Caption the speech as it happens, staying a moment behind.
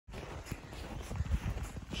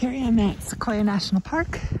Here I am at Sequoia National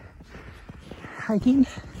Park, hiking,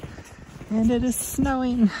 and it is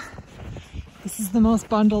snowing. This is the most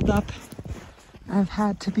bundled up I've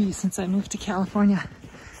had to be since I moved to California.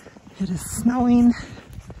 It is snowing.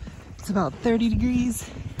 It's about 30 degrees.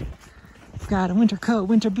 I've got a winter coat,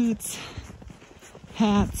 winter boots,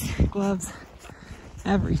 hats, gloves,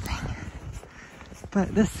 everything.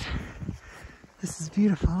 But this is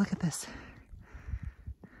beautiful. Look at this.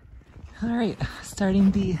 All right,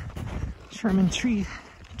 starting the Sherman Tree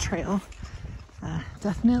Trail.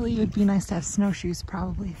 Definitely would be nice to have snowshoes,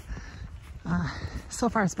 probably. So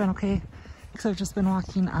far it's been okay, because I've just been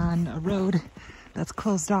walking on a road that's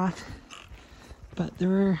closed off. But there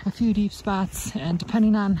were a few deep spots, and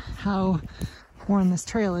depending on how worn this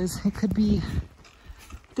trail is, it could be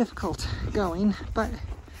difficult going. But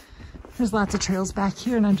there's lots of trails back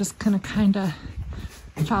here, and I'm just gonna kind of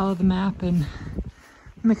follow the map and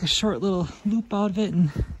make a short little loop out of it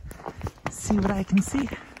and see what I can see.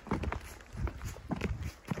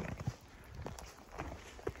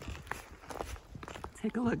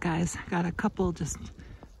 Take a look, guys. Got a couple just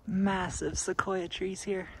massive sequoia trees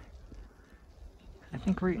here. I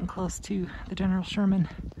think we're getting close to the General Sherman.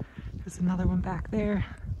 There's another one back there.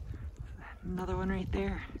 Another one right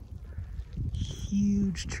there.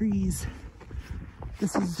 Huge trees.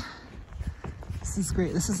 This is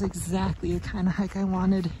great. This is exactly the kind of hike I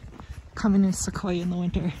wanted coming to Sequoia in the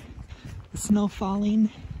winter. The snow falling,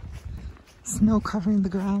 snow covering the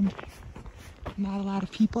ground, not a lot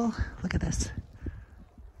of people. Look at this.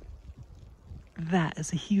 That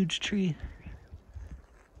is a huge tree.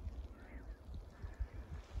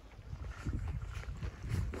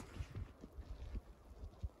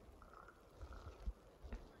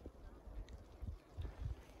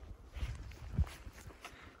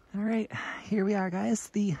 All right, here we are, guys,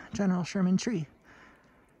 the General Sherman tree.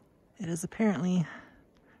 It is apparently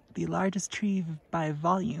the largest tree by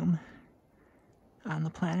volume on the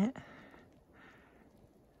planet.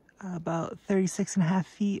 About 36.5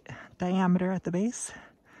 feet diameter at the base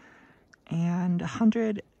and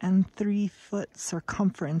 103 foot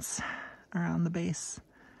circumference around the base,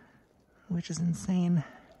 which is insane.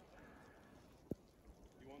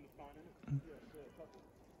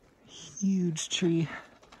 Huge tree.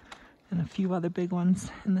 And a few other big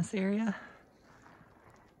ones in this area.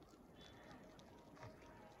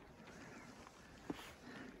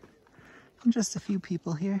 And just a few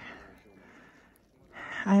people here.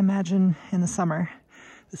 I imagine in the summer,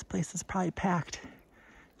 this place is probably packed.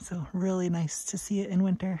 So really nice to see it in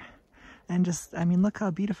winter. And just, I mean, look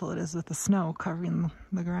how beautiful it is with the snow covering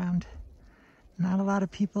the ground. Not a lot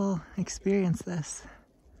of people experience this.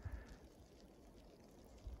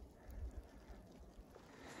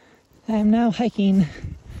 I am now hiking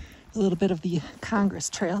a little bit of the Congress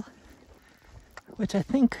Trail, which I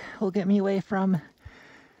think will get me away from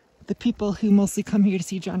the people who mostly come here to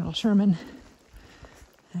see General Sherman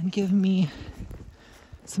and give me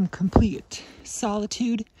some complete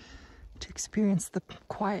solitude to experience the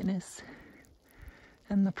quietness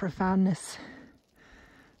and the profoundness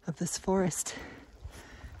of this forest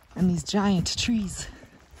and these giant trees,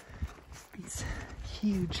 these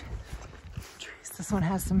huge. This one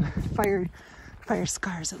has some fire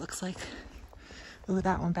scars, it looks like. Ooh,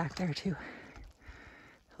 that one back there too.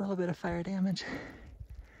 A little bit of fire damage.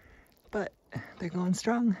 But they're going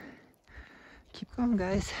strong. Keep going,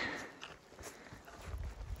 guys.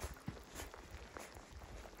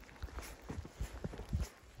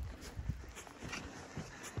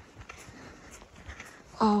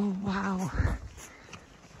 Oh, wow.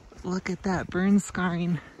 Look at that burn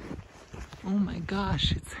scarring. Oh my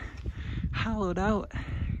gosh, it's hollowed out.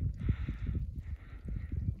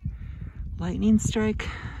 Lightning strike,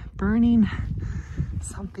 burning,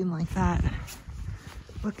 something like that.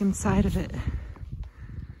 Look inside of it.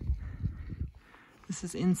 This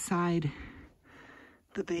is inside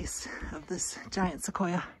the base of this giant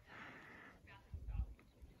sequoia.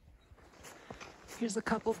 Here's a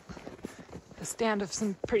stand of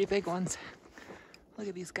some pretty big ones. Look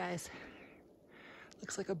at these guys.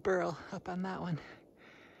 Looks like a burl up on that one.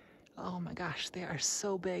 Oh my gosh, they are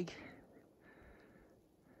so big.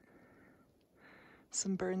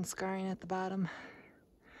 Some burn scarring at the bottom.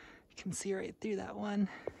 You can see right through that one.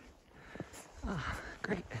 Oh,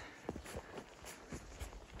 great.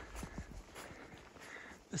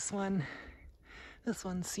 This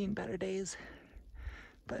one's seen better days,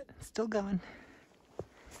 but still going.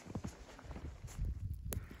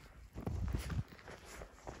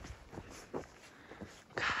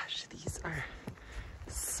 Gosh, these are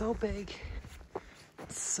so big,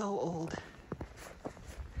 so old.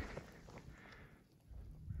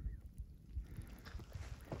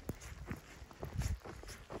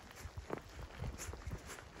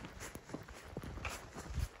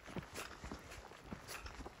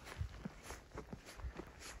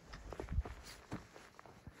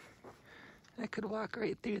 I could walk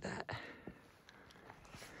right through that.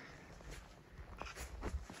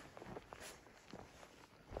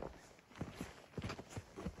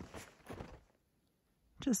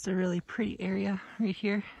 Just a really pretty area right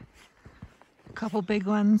here. A couple big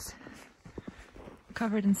ones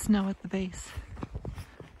covered in snow at the base.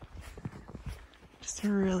 Just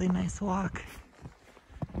a really nice walk.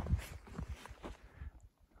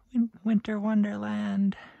 Winter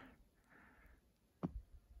wonderland.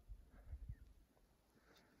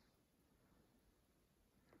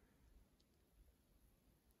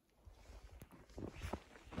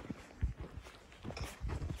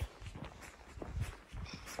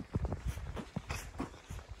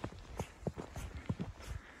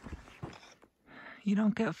 You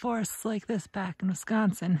don't get forests like this back in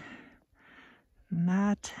Wisconsin.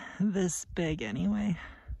 Not this big anyway.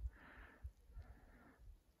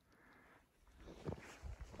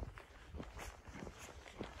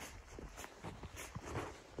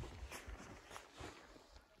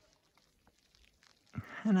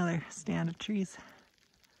 Another stand of trees.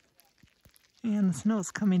 And the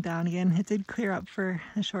snow's coming down again. It did clear up for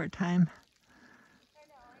a short time.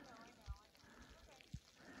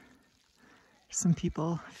 Some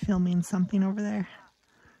people filming something over there.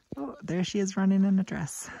 Oh, there she is running in a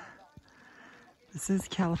dress. This is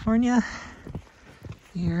California.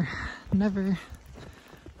 You're never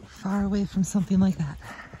far away from something like that.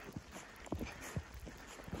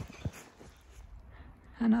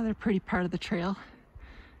 Another pretty part of the trail.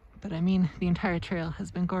 But I mean, the entire trail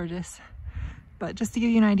has been gorgeous. But just to give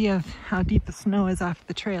you an idea of how deep the snow is off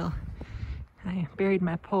the trail, I buried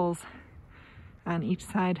my poles on each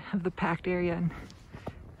side of the packed area, and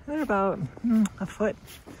they're about a foot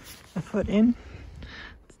in.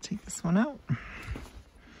 Let's take this one out.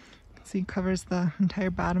 See, it covers the entire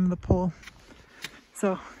bottom of the pole.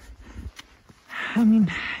 So, I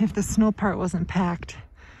mean, if the snow part wasn't packed,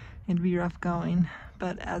 it'd be rough going,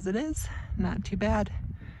 but as it is, not too bad.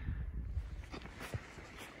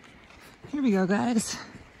 Here we go, guys.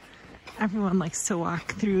 Everyone likes to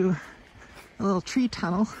walk through a little tree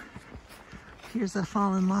tunnel. Here's a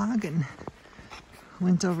fallen log and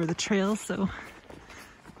went over the trail, so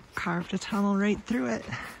carved a tunnel right through it.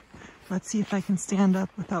 Let's see if I can stand up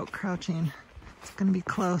without crouching. It's gonna be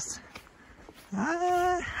close.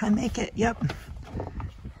 I make it, yep.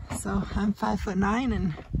 So I'm 5'9"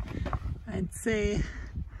 and I'd say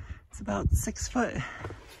it's about 6 foot.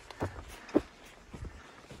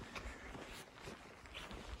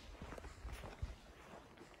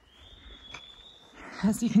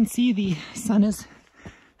 As you can see, the sun is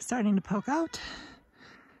starting to poke out.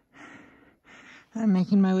 I'm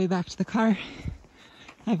making my way back to the car.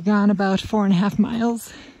 I've gone about 4.5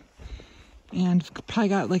 miles and probably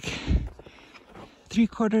got like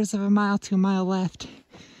 3/4 of a mile to a mile left,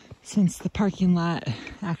 since the parking lot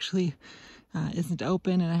actually isn't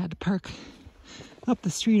open and I had to park up the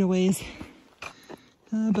street a ways.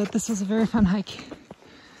 But this was a very fun hike.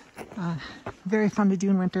 Very fun to do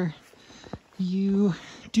in winter.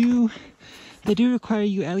 They do require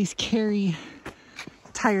you at least carry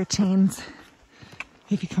tire chains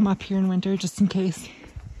if you come up here in winter, just in case.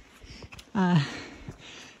 And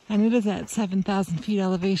it is at 7,000 feet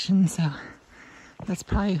elevation, so that's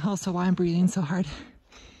probably also why I'm breathing so hard.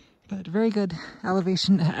 But very good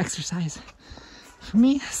elevation exercise for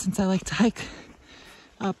me, since I like to hike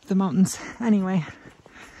up the mountains anyway.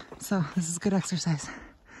 So this is good exercise.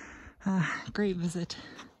 Great visit.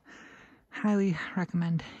 Highly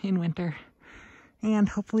recommend in winter, and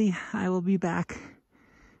hopefully I will be back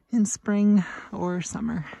in spring or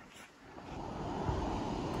summer.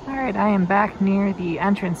 Alright, I am back near the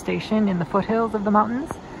entrance station in the foothills of the mountains.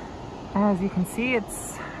 As you can see,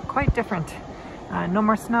 it's quite different. No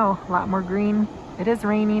more snow, a lot more green. It is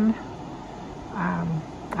raining.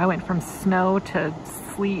 I went from snow to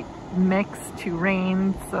sleet mix to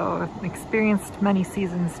rain, so experienced many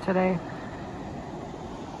seasons today.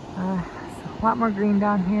 A lot more green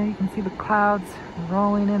down here. You can see the clouds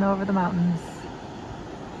rolling in over the mountains.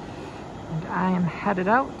 And I am headed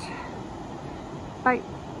out. Bye.